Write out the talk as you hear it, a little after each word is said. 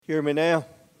Hear me now?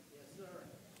 Yes, sir.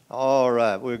 All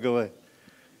right, we'll go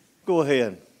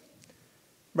ahead.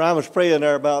 Brian was praying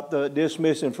there about the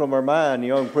dismissing from our mind. The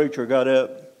young preacher got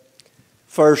up,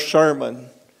 first sermon.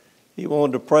 He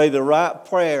wanted to pray the right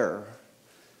prayer.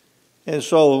 And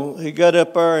so he got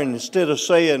up there, and instead of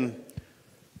saying,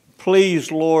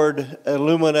 "Please, Lord,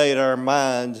 illuminate our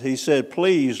minds," he said,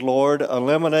 "Please, Lord,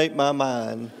 eliminate my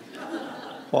mind,"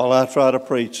 while I try to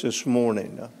preach this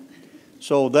morning.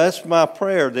 So that's my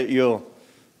prayer, that you'll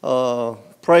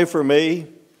pray for me.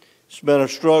 It's been a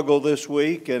struggle this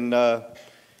week, and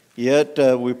yet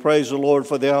we praise the Lord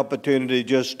for the opportunity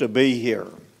just to be here.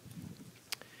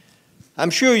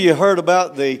 I'm sure you heard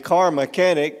about the car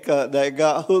mechanic that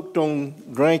got hooked on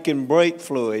drinking brake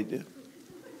fluid.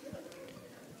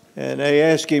 And they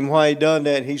asked him why he done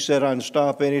that, and he said, "I can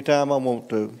stop anytime I want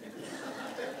to."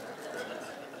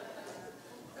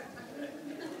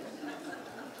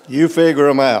 You figure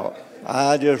them out.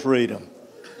 I just read them.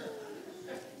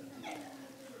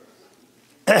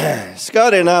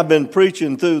 Scotty and I have been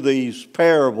preaching through these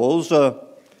parables,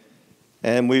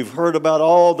 and we've heard about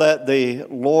all that the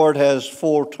Lord has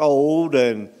foretold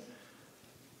and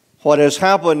what has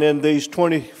happened in these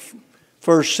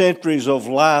 21st centuries of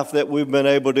life that we've been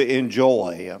able to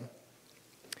enjoy.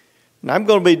 And I'm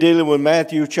going to be dealing with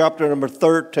Matthew chapter number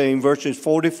 13, verses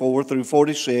 44 through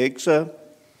 46.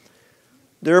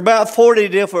 There are about 40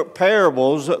 different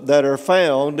parables that are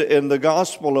found in the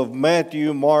Gospel of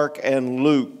Matthew, Mark, and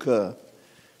Luke.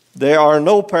 There are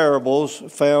no parables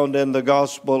found in the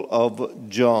Gospel of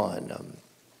John.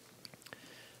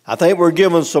 I think we're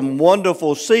given some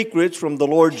wonderful secrets from the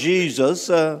Lord Jesus,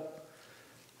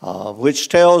 which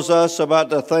tells us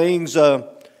about the things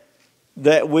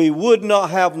that we would not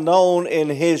have known in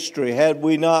history had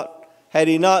He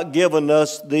not given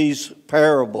us these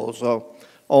parables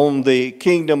on the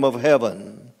kingdom of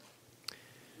heaven,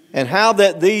 and how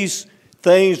that these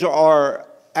things are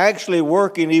actually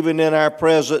working even in our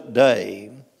present day.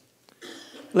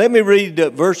 Let me read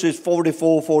verses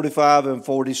 44, 45, and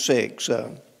 46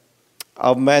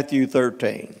 of Matthew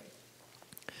 13.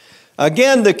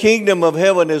 "Again, the kingdom of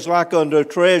heaven is like unto a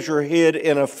treasure hid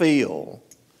in a field,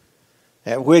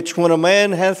 at which when a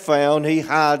man hath found, he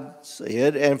hides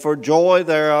it, and for joy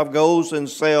thereof goes and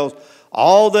sells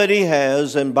all that he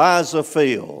has and buys a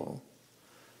field.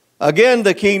 Again,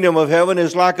 the kingdom of heaven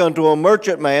is like unto a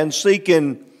merchant man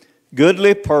seeking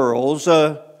goodly pearls,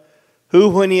 who,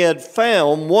 when he had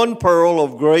found one pearl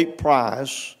of great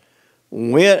price,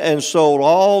 went and sold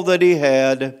all that he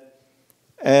had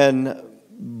and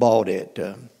bought it."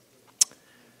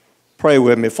 Pray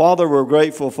with me. Father, we're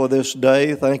grateful for this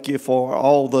day. Thank you for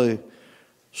all the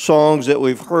songs that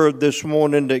we've heard this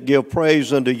morning that give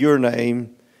praise unto your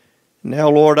name.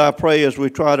 Now, Lord, I pray as we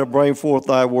try to bring forth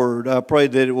thy word, I pray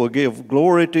that it will give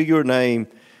glory to your name.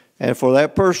 And for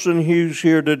that person who's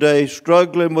here today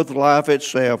struggling with life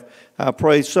itself, I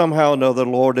pray somehow or another,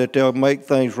 Lord, that they'll make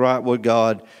things right with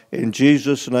God. In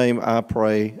Jesus' name I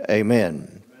pray,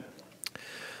 amen.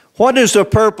 What is the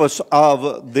purpose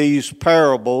of these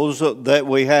parables that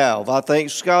we have? I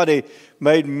think Scotty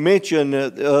made mention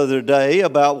the other day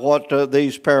about what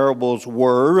these parables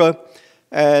were.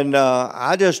 And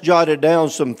I just jotted down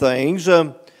some things.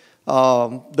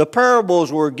 The parables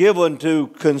were given to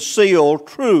conceal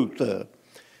truth.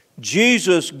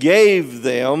 Jesus gave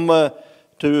them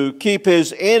to keep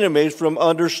his enemies from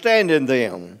understanding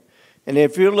them. And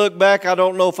if you look back, I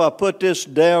don't know if I put this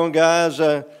down, guys.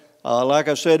 Like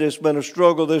I said, it's been a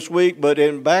struggle this week. But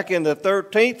back in the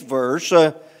 13th verse,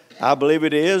 I believe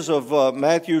it is, of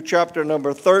Matthew chapter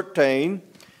number 13,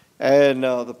 and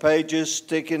the pages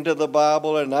sticking to the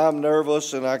Bible, and I'm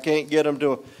nervous, and I can't get them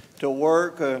to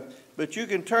work. But you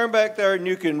can turn back there, and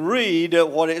you can read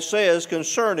what it says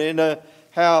concerning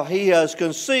how he has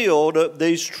concealed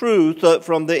these truths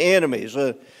from the enemies.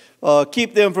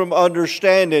 Keep them from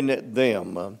understanding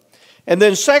them. And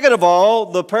then second of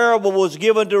all, the parable was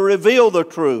given to reveal the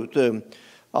truth.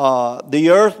 The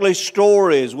earthly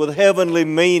stories with heavenly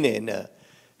meaning.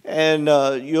 And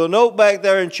you'll note back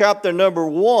there in chapter number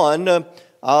 1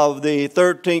 of the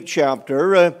 13th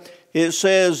chapter, it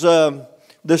says,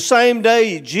 the same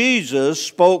day Jesus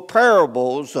spoke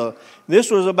parables. This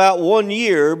was about 1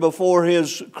 year before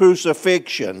his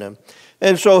crucifixion.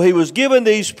 And so he was given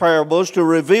these parables to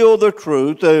reveal the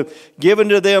truth, given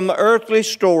to them earthly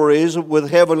stories with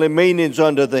heavenly meanings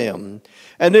unto them.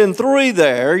 And then 3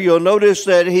 there, you'll notice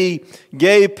that he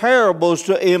gave parables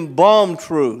to embalm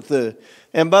truth.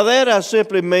 And by that I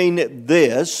simply mean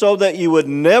this, so that you would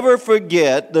never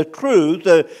forget the truth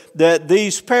that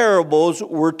these parables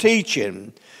were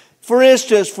teaching. For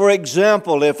instance, for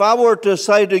example, if I were to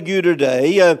say to you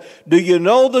today, do you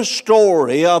know the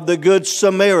story of the Good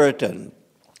Samaritan?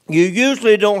 You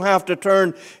usually don't have to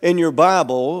turn in your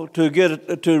Bible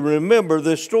to remember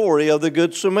the story of the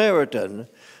Good Samaritan.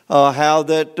 How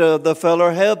that the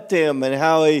feller helped him and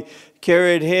how he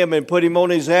carried him and put him on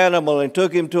his animal and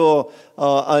took him to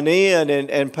an inn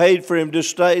and paid for him to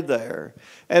stay there.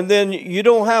 And then you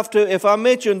don't have to, if I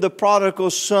mention the prodigal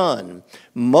son,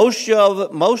 most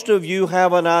of you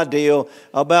have an idea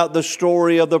about the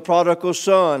story of the prodigal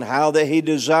son, how that he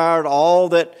desired all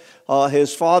that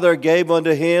his father gave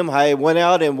unto him, how he went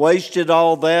out and wasted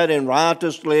all that in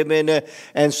riotous living,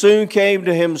 and soon came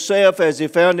to himself as he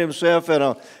found himself in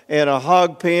a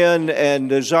hog pen and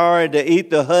desired to eat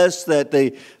the husks that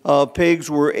the pigs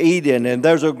were eating. And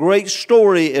there's a great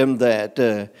story in that.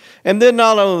 And then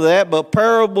not only that, but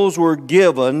parables were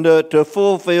given to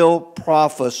fulfill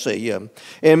prophecy.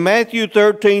 In Matthew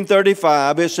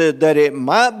 13:35, it said that it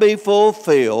might be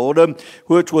fulfilled,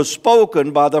 which was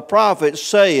spoken by the prophet,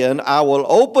 saying, I will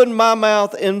open my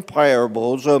mouth in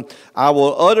parables. I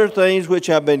will utter things which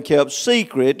have been kept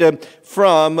secret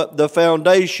from the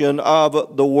foundation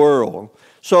of the world.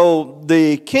 So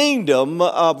the kingdom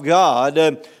of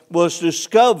God was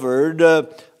discovered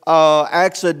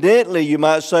accidentally, you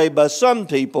might say, by some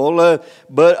people,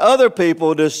 but other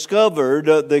people discovered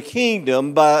the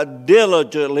kingdom by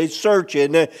diligently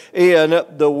searching in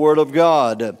the Word of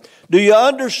God. Do you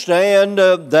understand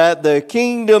that the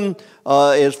kingdom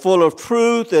is full of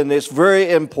truth and it's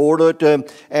very important?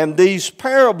 And these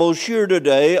parables here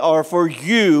today are for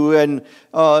you, and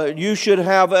you should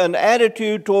have an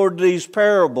attitude toward these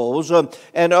parables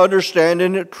and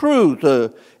understanding the truth.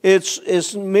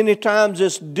 It's many times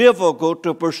it's difficult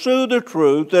to pursue the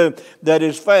truth that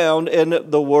is found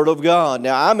in the Word of God.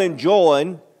 Now, I'm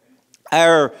enjoying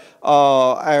our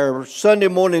Sunday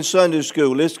morning Sunday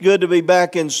school. It's good to be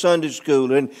back in Sunday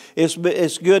school, and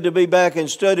it's good to be back and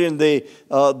studying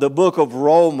the book of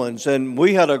Romans. And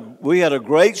we had a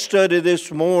great study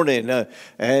this morning,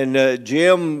 and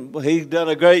Jim, he's done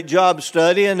a great job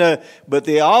studying. But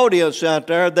the audience out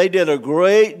there, they did a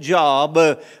great job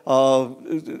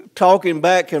talking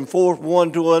back and forth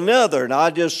one to another. And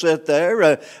I just sat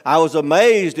there. I was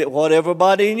amazed at what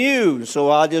everybody knew.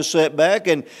 So I just sat back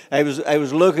and I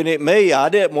was looking at me. I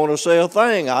didn't want to say a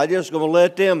thing. I just going to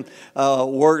let them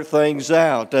work things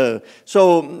out.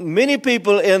 So many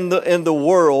people in the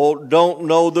world don't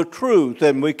know the truth,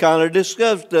 and we kind of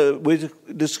discussed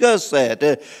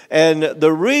that. And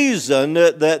the reason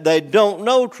that they don't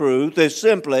know truth is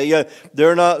simply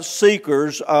they're not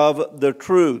seekers of the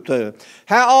truth.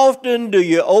 How often do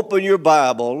you open your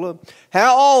Bible?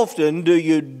 How often do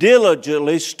you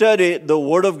diligently study the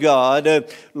Word of God,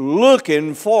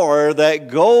 looking for that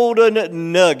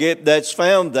golden nugget that's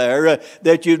found there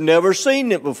that you've never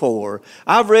seen it before?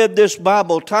 I've read this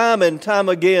Bible time and time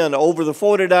again over the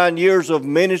 49 years of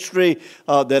ministry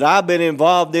that I've been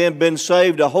involved in, been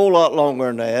saved a whole lot longer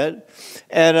than that.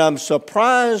 And I'm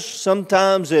surprised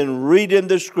sometimes in reading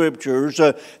the Scriptures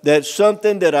that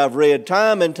something that I've read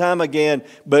time and time again,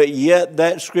 but yet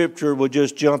that Scripture will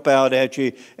just jump out at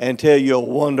you and tell you a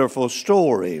wonderful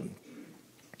story.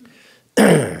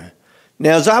 Now,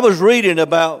 as I was reading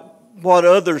about what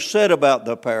others said about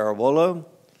the parable,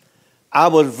 I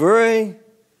was very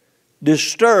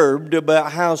disturbed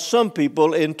about how some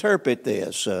people interpret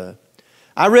this.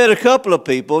 I read a couple of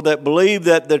people that believe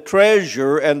that the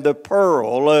treasure and the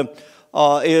pearl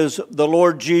is the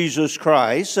Lord Jesus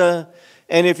Christ. And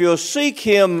if you'll seek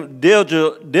Him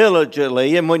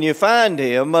diligently, and when you find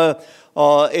Him,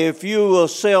 if you will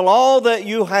sell all that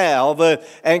you have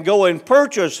and go and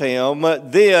purchase Him,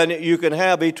 then you can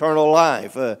have eternal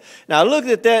life. Now I looked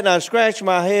at that and I scratched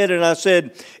my head and I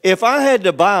said, if I had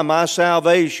to buy my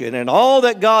salvation and all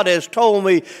that God has told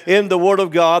me in the Word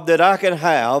of God that I can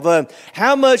have,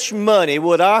 how much money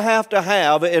would I have to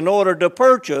have in order to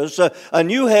purchase a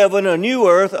new heaven, a new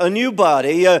earth, a new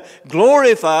body,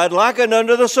 glorified like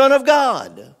unto the Son of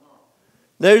God?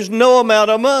 There's no amount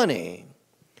of money.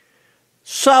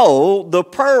 So, the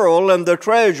pearl and the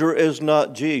treasure is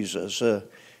not Jesus.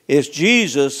 It's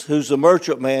Jesus who's the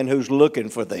merchantman who's looking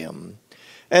for them.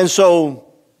 And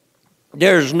so,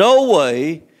 there's no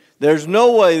way this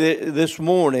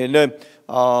morning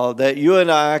that you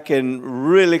and I can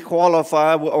really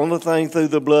qualify on the thing through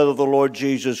the blood of the Lord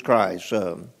Jesus Christ.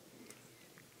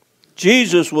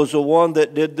 Jesus was the one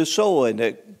that did the sowing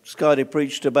that Scotty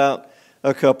preached about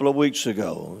a couple of weeks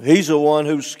ago. He's the one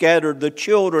who scattered the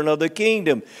children of the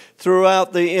kingdom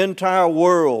throughout the entire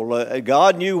world.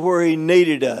 God knew where He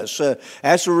needed us.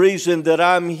 That's the reason that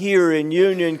I'm here in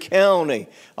Union County.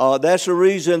 That's the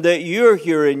reason that you're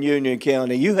here in Union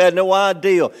County. You had no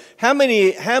idea. How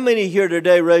many here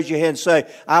today, raise your hand and say,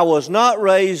 I was not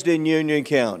raised in Union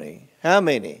County? How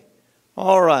many?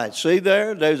 All right, see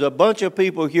there's a bunch of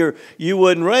people here, you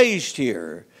wasn't raised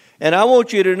here. And I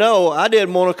want you to know, I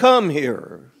didn't want to come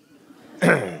here.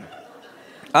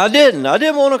 I didn't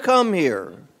want to come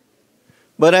here.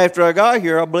 But after I got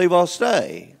here, I believe I'll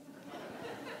stay.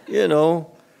 You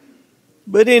know.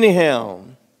 But anyhow,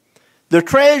 the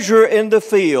treasure in the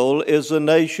field is the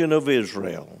nation of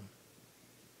Israel.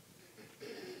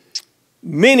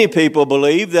 Many people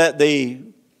believe that the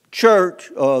church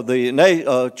took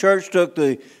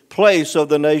the place of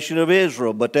the nation of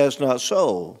Israel, but that's not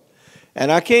so. And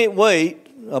I can't wait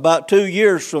about 2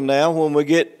 years from now when we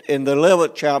get in the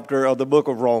 11th chapter of the book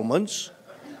of Romans.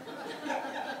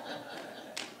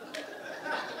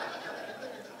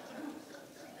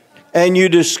 And you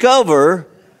discover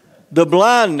the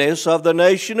blindness of the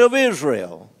nation of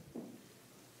Israel.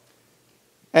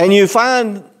 And you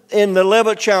find in the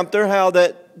 11th chapter how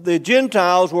that the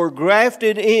Gentiles were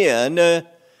grafted in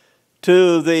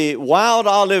to the wild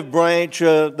olive branch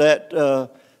that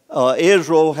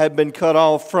Israel had been cut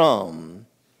off from.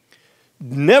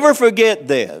 Never forget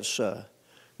this.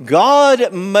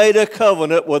 God made a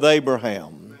covenant with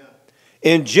Abraham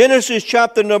in Genesis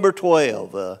chapter number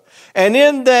 12. And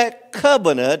in that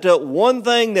covenant, one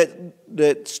thing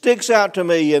that sticks out to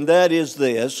me, and that is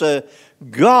this.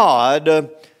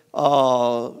 God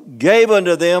gave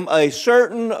unto them a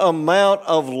certain amount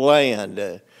of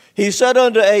land. He said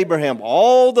unto Abraham,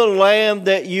 all the land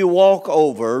that you walk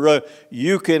over,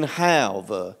 you can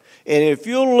have. And if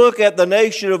you look at the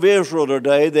nation of Israel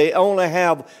today, they only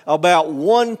have about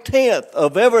 1/10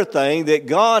 of everything that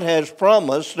God has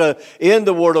promised in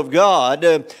the Word of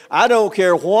God. I don't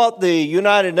care what the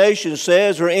United Nations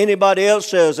says or anybody else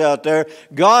says out there.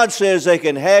 God says they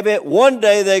can have it. One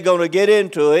day they're going to get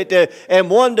into it, and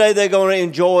one day they're going to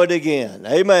enjoy it again.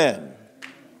 Amen.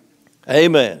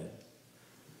 Amen.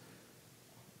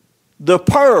 The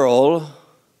pearl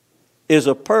is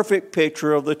a perfect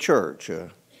picture of the church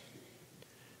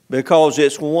because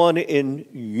it's one in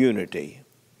unity.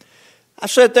 I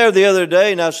sat there the other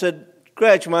day and I said,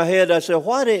 scratch my head, I said,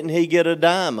 why didn't he get a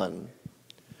diamond?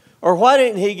 Or why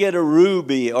didn't he get a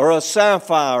ruby or a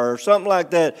sapphire or something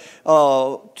like that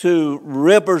to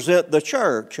represent the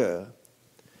church?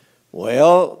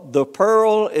 Well, the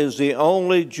pearl is the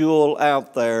only jewel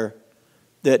out there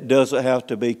that doesn't have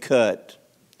to be cut.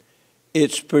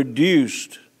 It's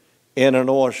produced in an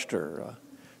oyster.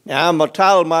 Now, I'm going to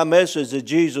title my message that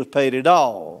Jesus paid it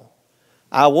all.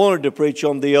 I wanted to preach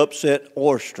on the upset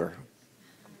oyster,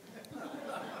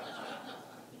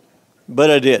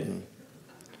 but I didn't.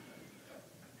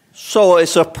 So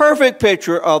it's a perfect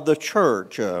picture of the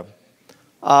church. It's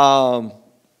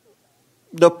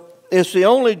the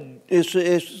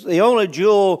only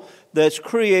jewel that's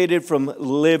created from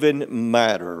living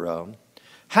matter.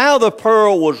 How the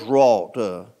pearl was wrought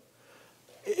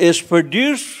is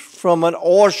produced from an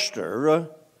oyster,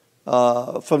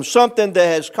 from something that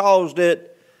has caused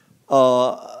it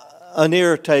an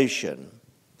irritation,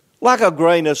 like a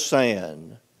grain of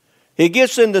sand. It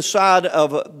gets in the side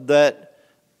of that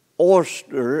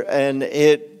oyster and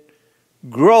it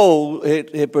grows,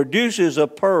 it produces a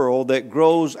pearl that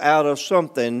grows out of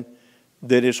something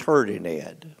that is hurting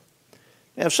it.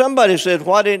 Now, if somebody said,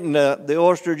 why didn't the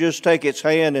oyster just take its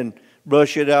hand and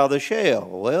brush it out of the shell?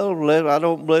 Well, I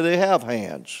don't believe they have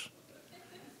hands.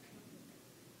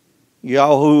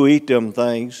 Y'all who eat them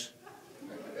things,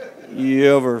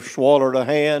 you ever swallowed a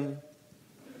hand?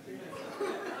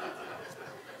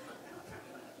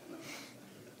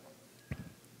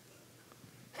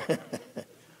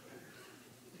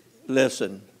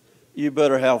 Listen, you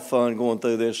better have fun going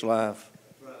through this life.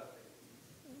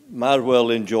 Might as well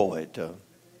enjoy it.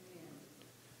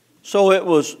 So it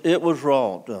was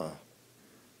wrought. The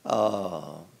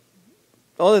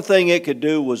only thing it could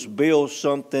do was build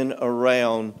something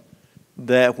around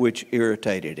that which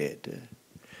irritated it.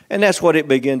 And that's what it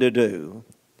began to do.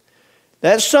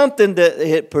 That something that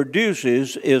it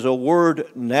produces is a word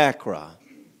nacra.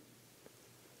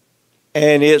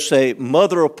 And it's a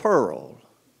mother of pearl,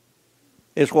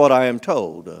 is what I am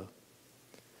told.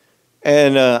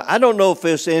 And I don't know if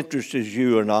this interests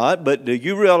you or not, but do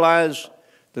you realize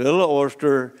the little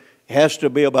oyster has to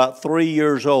be about 3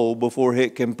 years old before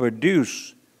it can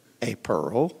produce a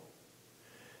pearl?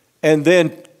 And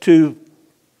then to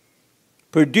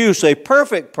produce a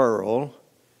perfect pearl,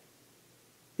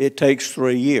 it takes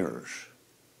 3 years.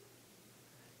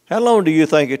 How long do you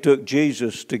think it took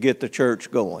Jesus to get the church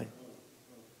going?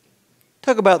 It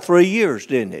took about 3 years,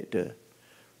 didn't it?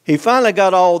 He finally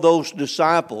got all those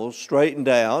disciples straightened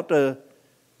out,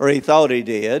 or he thought he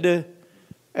did,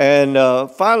 and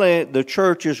finally the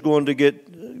church is going to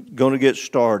get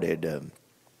started.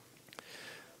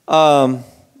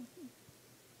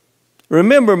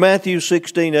 Remember Matthew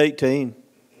 16:18.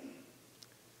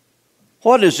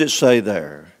 What does it say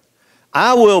there?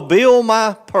 I will build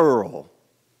my pearl.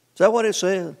 Is that what it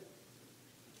says?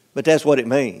 But that's what it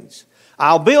means.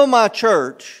 I'll build my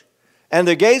church, and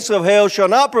the gates of hell shall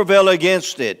not prevail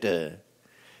against it.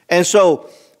 And so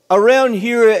around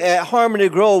here at Harmony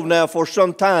Grove now for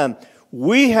some time,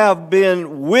 we have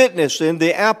been witnessing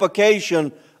the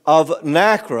application of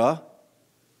NACRA,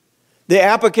 the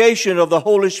application of the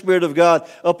Holy Spirit of God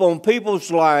upon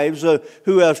people's lives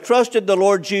who have trusted the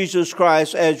Lord Jesus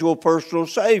Christ as your personal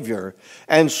Savior.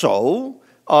 And so,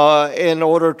 in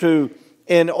order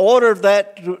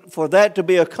for that to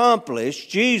be accomplished,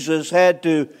 Jesus had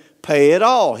to pay it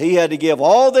all. He had to give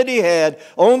all that he had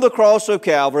on the cross of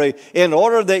Calvary in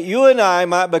order that you and I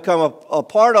might become a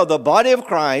part of the body of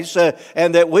Christ,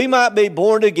 and that we might be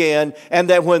born again, and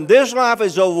that when this life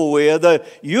is over with,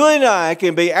 you and I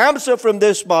can be absent from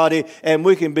this body and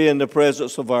we can be in the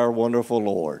presence of our wonderful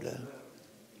Lord.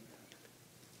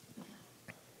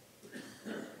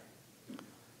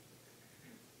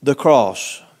 The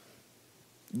cross,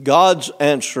 God's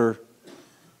answer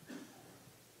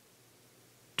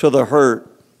to the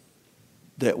hurt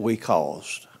that we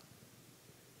caused.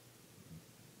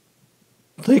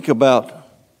 Think about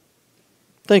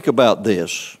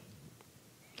this.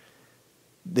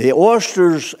 The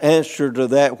oyster's answer to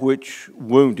that which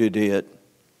wounded it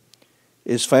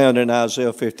is found in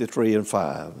Isaiah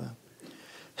 53:5.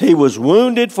 He was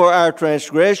wounded for our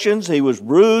transgressions. He was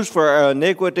bruised for our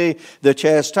iniquity. The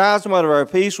chastisement of our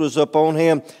peace was upon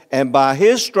him, and by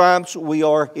his stripes we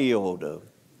are healed.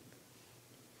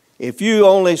 If you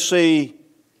only see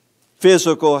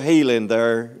physical healing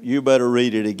there, you better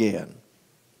read it again.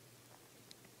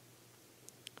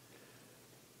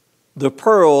 The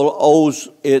pearl owes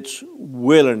its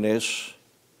willingness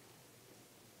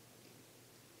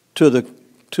to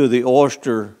the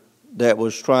oyster that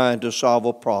was trying to solve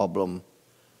a problem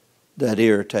that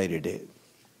irritated it.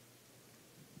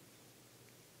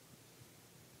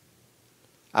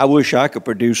 I wish I could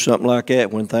produce something like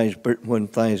that when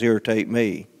things irritate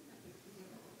me.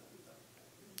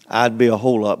 I'd be a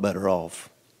whole lot better off.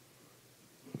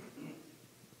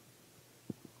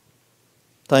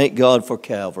 Thank God for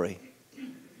Calvary.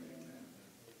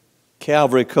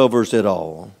 Calvary covers it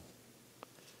all.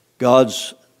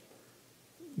 God's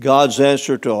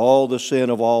answer to all the sin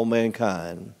of all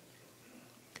mankind.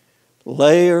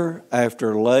 Layer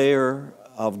after layer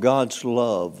of God's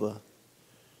love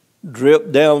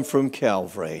dripped down from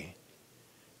Calvary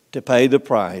to pay the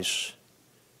price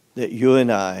that you and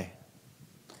I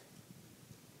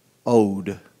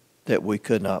owed that we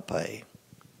could not pay.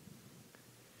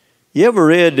 You ever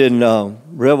read in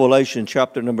Revelation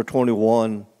chapter number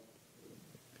 21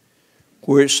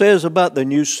 where it says about the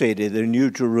new city, the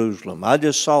new Jerusalem? I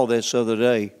just saw this the other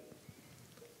day.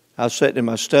 I was sitting in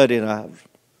my study and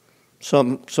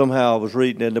somehow I was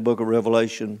reading in the book of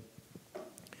Revelation.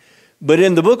 But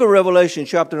in the book of Revelation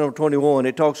chapter number 21,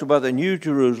 it talks about the new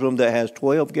Jerusalem that has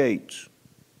 12 gates.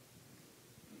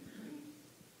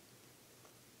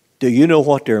 Do you know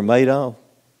what they're made of?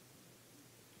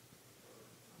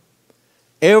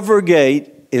 Every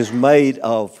gate is made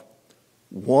of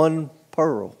one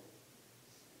pearl.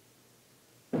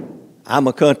 I'm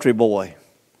a country boy.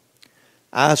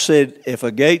 I said, if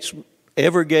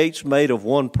every gate's made of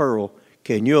one pearl,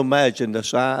 can you imagine the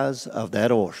size of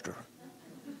that oyster?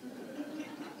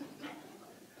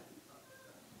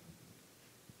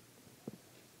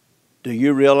 Do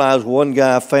you realize one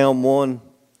guy found one?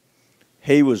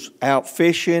 He was out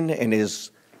fishing and his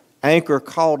anchor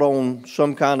caught on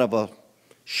some kind of a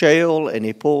shell and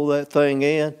he pulled that thing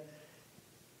in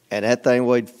and that thing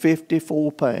weighed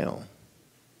 54 pounds.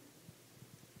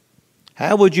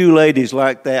 How would you ladies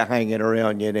like that hanging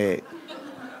around your neck?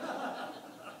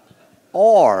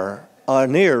 Or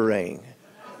an earring.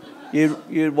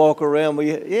 You'd walk around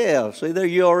with, yeah, see there,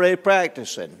 you're already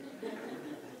practicing.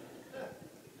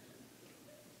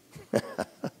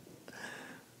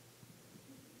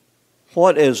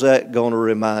 What is that going to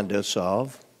remind us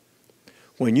of?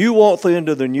 When you walk through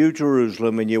into the New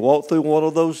Jerusalem and you walk through one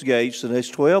of those gates, and there's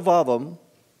 12 of them,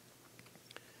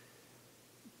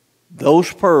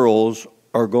 those pearls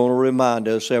are going to remind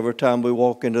us every time we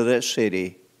walk into that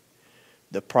city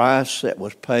the price that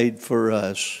was paid for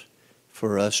us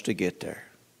to get there.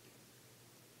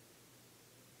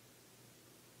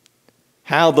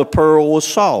 How the pearl was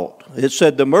sought. It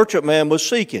said the merchantman was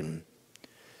seeking.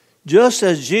 Just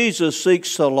as Jesus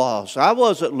seeks the lost. I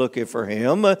wasn't looking for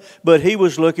him, but he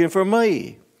was looking for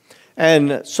me.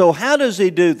 And so how does he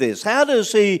do this? How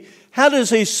does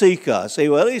he seek us?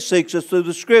 Well, he seeks us through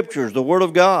the Scriptures, the Word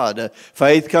of God.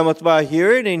 Faith cometh by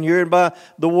hearing, and hearing by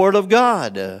the Word of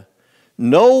God.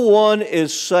 No one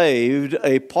is saved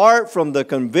apart from the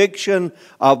conviction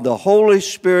of the Holy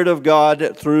Spirit of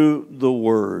God through the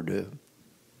Word.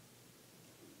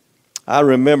 I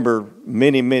remember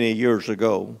many, many years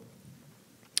ago,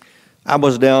 I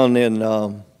was down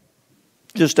in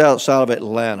just outside of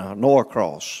Atlanta,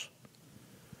 Norcross.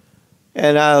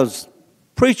 And I was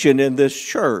preaching in this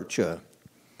church.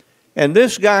 And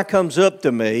this guy comes up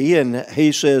to me and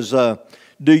he says,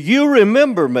 do you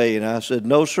remember me? And I said,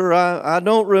 no, sir, I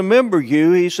don't remember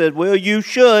you. He said, well, you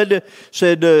should.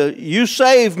 Said, you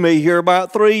saved me here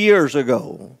about 3 years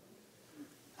ago.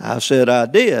 I said, I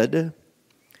did.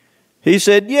 He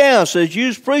said, yeah. Says, you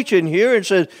was preaching here and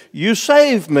said, you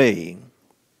saved me.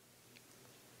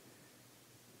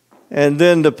 And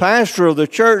then the pastor of the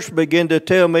church began to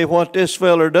tell me what this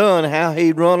feller done, how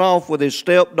he'd run off with his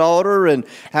stepdaughter and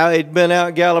how he'd been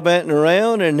out gallivanting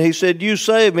around. And he said, you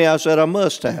saved me. I said, I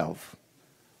must have.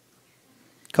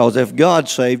 Because if God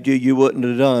saved you, you wouldn't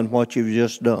have done what you've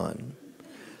just done.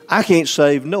 I can't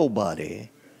save nobody.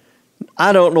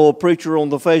 I don't know a preacher on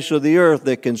the face of the earth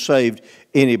that can save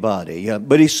anybody.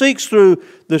 But he seeks through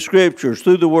the Scriptures,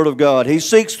 through the Word of God. He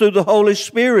seeks through the Holy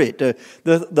Spirit.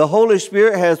 The Holy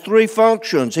Spirit has three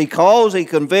functions. He calls, He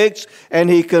convicts, and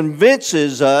He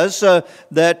convinces us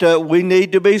that we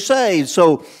need to be saved.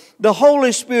 So the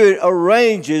Holy Spirit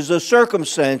arranges the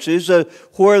circumstances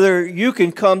where you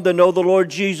can come to know the Lord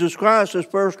Jesus Christ as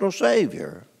personal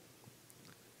Savior.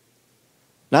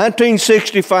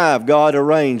 1965, God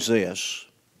arranged this.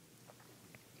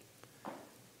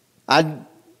 I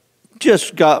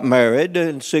just got married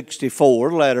in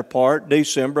 64, latter part,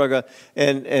 December. I got,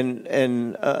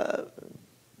 and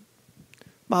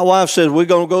my wife said, we're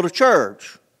going to go to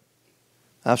church.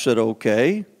 I said,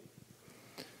 okay.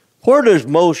 Where does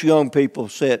most young people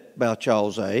sit about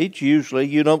y'all's age? Usually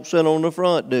you don't sit on the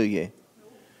front, do you?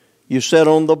 You sit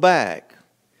on the back.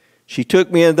 She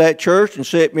took me in that church and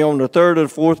set me on the third or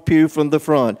fourth pew from the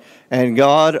front. And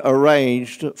God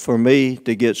arranged for me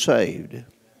to get saved.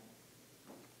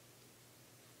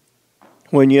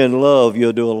 When you're in love,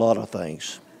 you'll do a lot of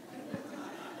things.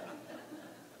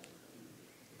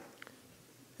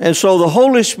 And so the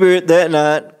Holy Spirit that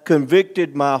night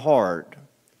convicted my heart.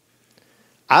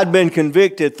 I'd been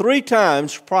convicted 3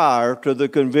 times prior to the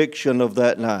conviction of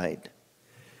that night.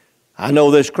 I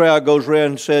know this crowd goes around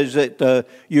and says that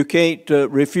you can't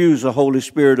refuse the Holy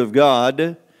Spirit of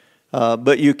God,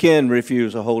 but you can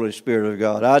refuse the Holy Spirit of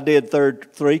God. I did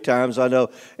 3 times, I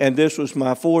know, and this was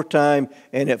my 4th time,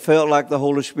 and it felt like the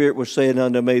Holy Spirit was saying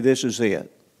unto me, this is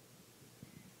it.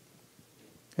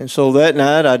 And so that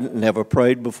night, I never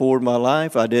prayed before in my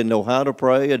life. I didn't know how to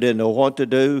pray. I didn't know what to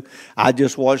do. I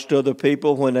just watched other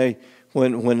people when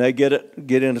they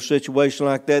get in a situation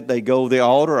like that, they go to the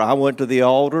altar. I went to the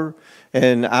altar,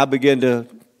 and I began to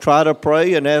try to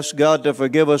pray and ask God to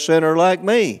forgive a sinner like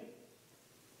me.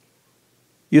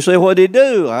 You say, what did he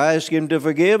do? I asked him to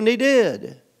forgive, and he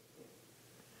did.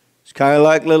 It's kind of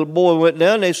like a little boy went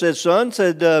down. They said, son,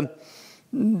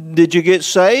 did you get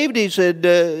saved? He said,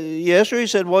 yes, sir. He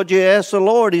said, what'd you ask the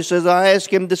Lord? He says, I asked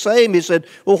him to save him. He said,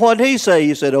 well, what'd he say?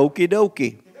 He said, okie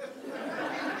dokie.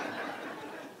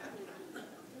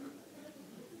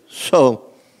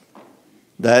 So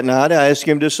that night I asked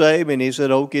him to save me, and he said,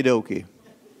 okie dokie.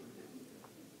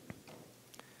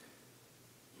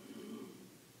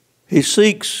 He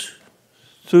seeks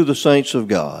through the saints of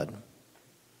God.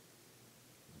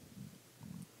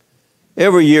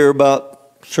 Every year,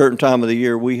 about a certain time of the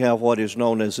year, we have what is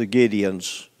known as the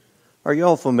Gideons. Are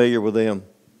y'all familiar with them?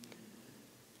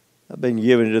 I've been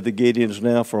giving to the Gideons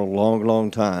now for a long,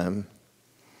 long time.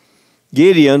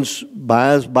 Gideons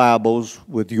buys Bibles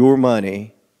with your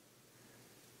money,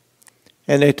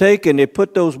 and they take and they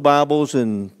put those Bibles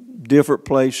in different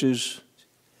places.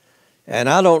 And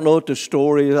I don't know what the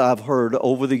story I've heard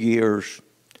over the years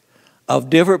of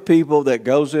different people that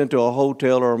goes into a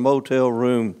hotel or a motel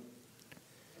room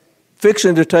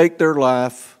fixing to take their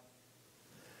life,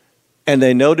 and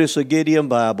they notice a Gideon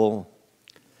Bible,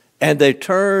 And they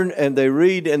turn and they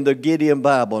read in the Gideon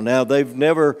Bible. Now, they've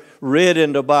never read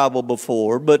in the Bible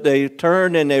before, but they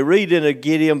turn and they read in the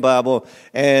Gideon Bible,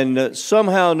 and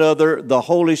somehow or another, the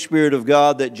Holy Spirit of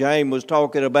God that James was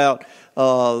talking about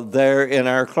there in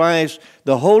our class,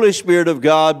 the Holy Spirit of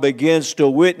God begins to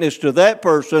witness to that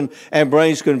person and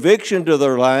brings conviction to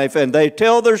their life, and they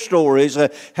tell their stories,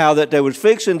 how that they was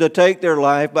fixing to take their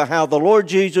life, but how the Lord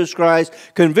Jesus Christ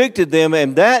convicted them,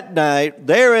 and that night,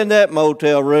 there in that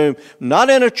motel room, not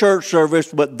in a church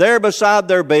service, but there beside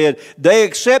their bed, they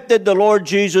accepted the Lord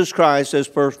Jesus Christ as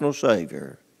personal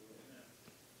Savior.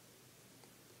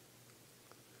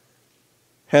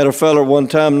 Had a feller one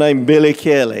time named Billy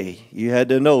Kelly. You had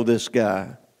to know this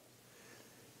guy.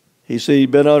 He said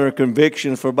he'd been under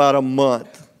conviction for about a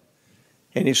month.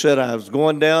 And he said, I was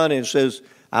going down, and he says,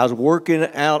 I was working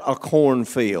out a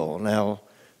cornfield. Now,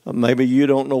 maybe you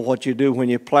don't know what you do when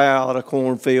you plow out a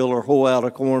cornfield or hoe out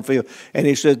a cornfield. And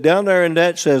he says, down there in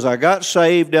that, says, I got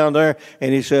saved down there,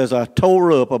 and he says, I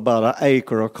tore up about an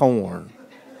acre of corn.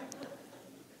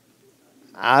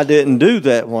 I didn't do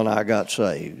that when I got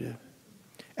saved.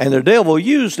 And the devil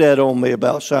used that on me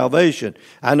about salvation.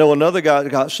 I know another guy that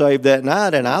got saved that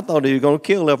night, and I thought he was going to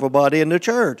kill everybody in the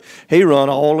church. He run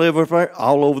all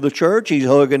over the church. He's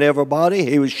hugging everybody.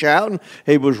 He was shouting.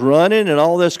 He was running and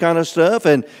all this kind of stuff.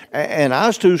 And I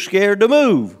was too scared to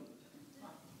move.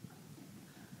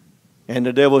 And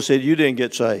the devil said, you didn't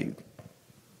get saved.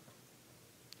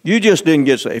 You just didn't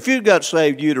get saved. If you got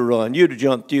saved, you'd have run. You'd have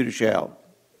jumped. You'd have shouted.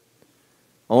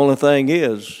 Only thing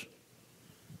is,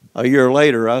 a year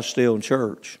later, I was still in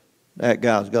church. That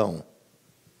guy's gone.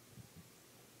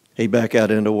 He back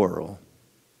out in the world.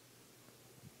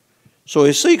 So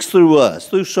he seeks through us,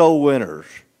 through soul winners.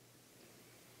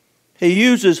 He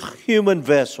uses human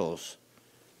vessels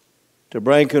to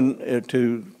bring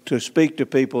to speak to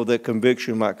people that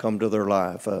conviction might come to their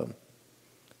life.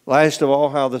 Last of all,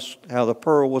 how the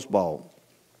pearl was bought.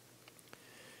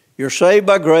 You're saved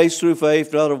by grace through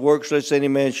faith, not of works, lest any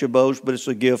man should boast, but it's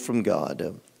a gift from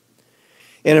God.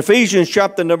 In Ephesians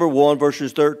chapter number 1,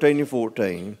 verses 13 and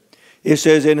 14, it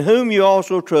says, in whom you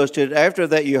also trusted, after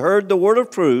that you heard the word of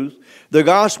truth, the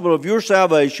gospel of your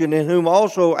salvation, in whom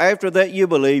also after that you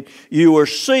believed, you were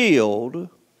sealed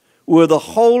with the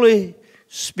Holy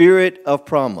Spirit of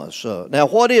promise. Now,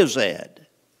 what is that?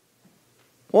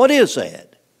 What is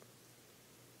that?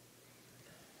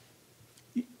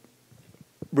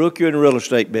 Brooke, you're in the real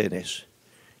estate business.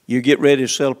 You get ready to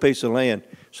sell a piece of land.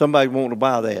 Somebody wants to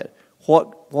buy that.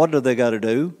 What do they got to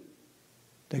do?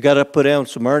 They got to put down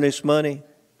some earnest money.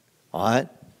 All right?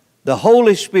 The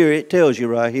Holy Spirit tells you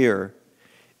right here,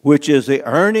 which is the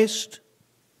earnest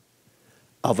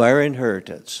of our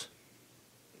inheritance.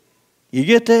 You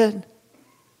get that?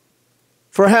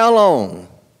 For how long?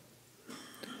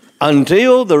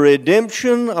 Until the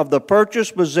redemption of the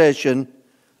purchased possession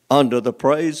under the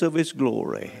praise of His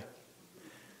glory.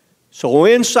 So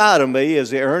inside of me is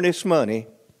the earnest money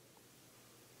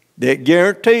that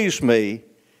guarantees me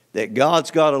that God's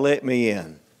got to let me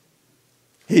in.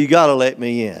 He's got to let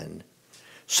me in.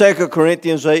 2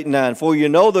 Corinthians 8:9, for you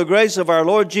know the grace of our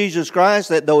Lord Jesus Christ,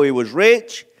 that though He was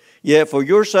rich, yet for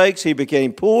your sakes He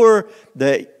became poor,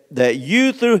 that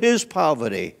you through His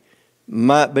poverty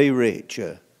might be rich.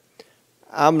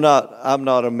 I'm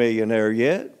not a millionaire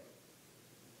yet.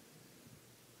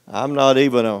 I'm not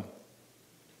even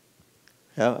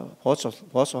what's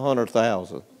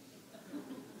 100,000?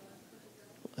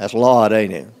 That's a lot,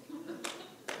 ain't it?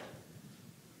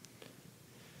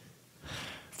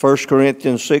 1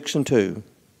 Corinthians 6:2.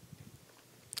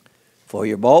 For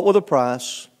you're bought with a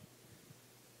price.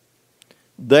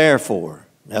 Therefore,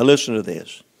 now listen to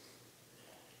this.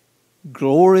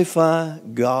 Glorify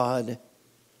God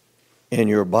in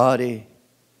your body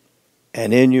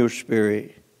and in your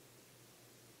spirit,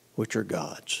 which are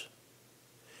God's.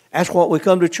 That's what we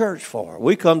come to church for.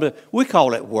 We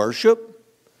call it worship.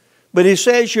 But he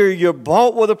says you're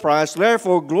bought with a price,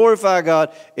 therefore glorify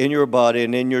God in your body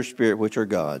and in your spirit, which are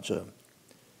God's.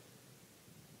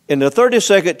 In the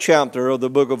 32nd chapter of the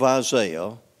book of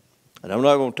Isaiah, and I'm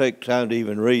not going to take time to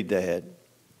even read that,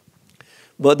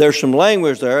 but there's some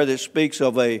language there that speaks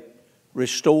of a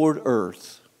restored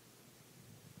earth.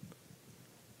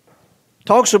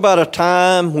 Talks about a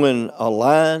time when a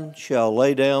lion shall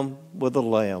lay down with a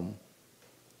lamb.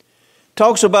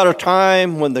 Talks about a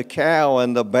time when the cow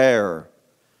and the bear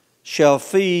shall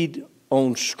feed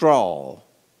on straw,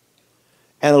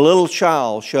 and a little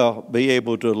child shall be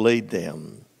able to lead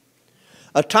them.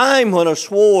 A time when a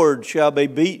sword shall be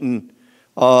beaten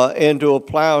into a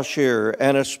plowshare,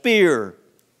 and a spear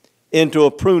into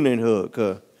a pruning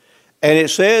hook. And it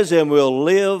says, and we'll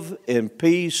live in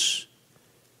peace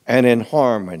and in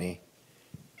harmony,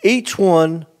 each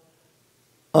one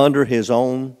under his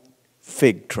own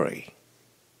fig tree.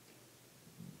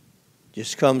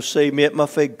 Just come see me at my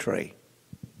fig tree.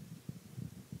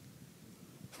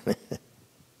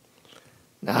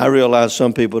 Now, I realize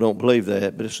some people don't believe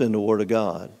that, but it's in the Word of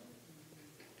God.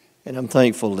 And I'm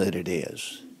thankful that it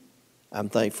is. I'm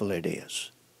thankful it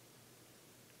is.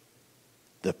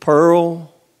 The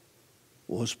pearl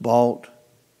was bought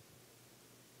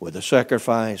with the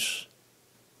sacrifice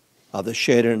of the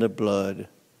shedding of blood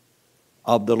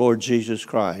of the Lord Jesus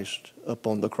Christ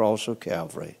upon the cross of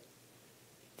Calvary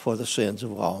for the sins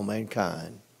of all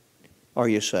mankind. Are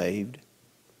you saved?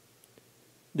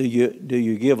 Do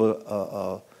you give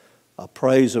a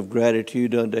praise of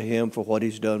gratitude unto Him for what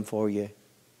He's done for you?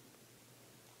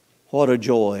 What a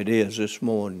joy it is this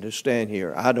morning to stand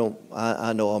here. I know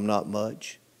I'm not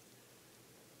much,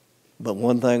 but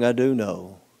one thing I do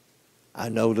know, I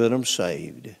know that I'm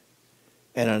saved,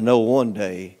 and I know one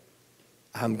day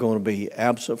I'm going to be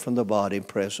absent from the body and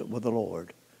present with the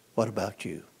Lord. What about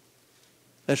you?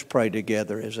 Let's pray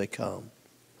together as they come.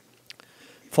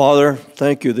 Father,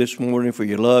 thank you this morning for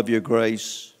your love, your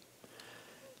grace,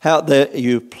 how that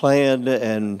you planned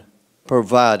and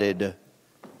provided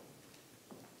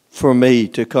for me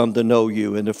to come to know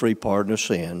you in the free pardon of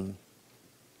sin.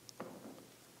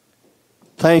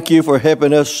 Thank you for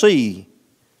helping us see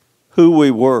who we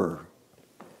were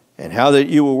and how that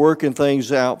you were working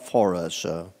things out for us.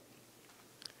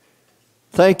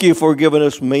 Thank you for giving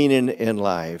us meaning in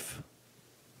life.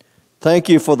 Thank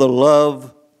you for the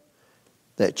love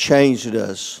that changed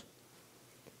us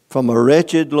from a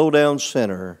wretched, low-down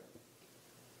sinner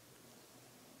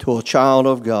to a child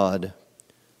of God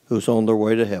who's on their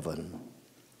way to heaven.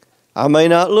 I may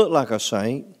not look like a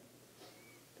saint,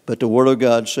 but the Word of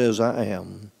God says I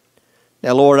am.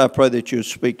 Now, Lord, I pray that you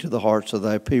speak to the hearts of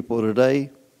thy people today.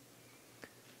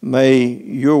 May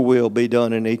your will be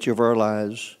done in each of our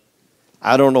lives.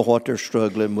 I don't know what they're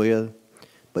struggling with,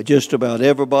 but just about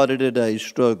everybody today is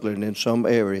struggling in some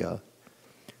area.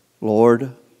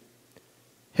 Lord,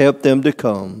 help them to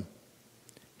come.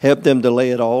 Help them to lay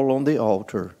it all on the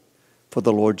altar for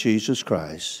the Lord Jesus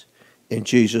Christ. In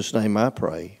Jesus' name I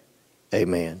pray.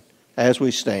 Amen. As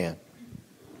we stand.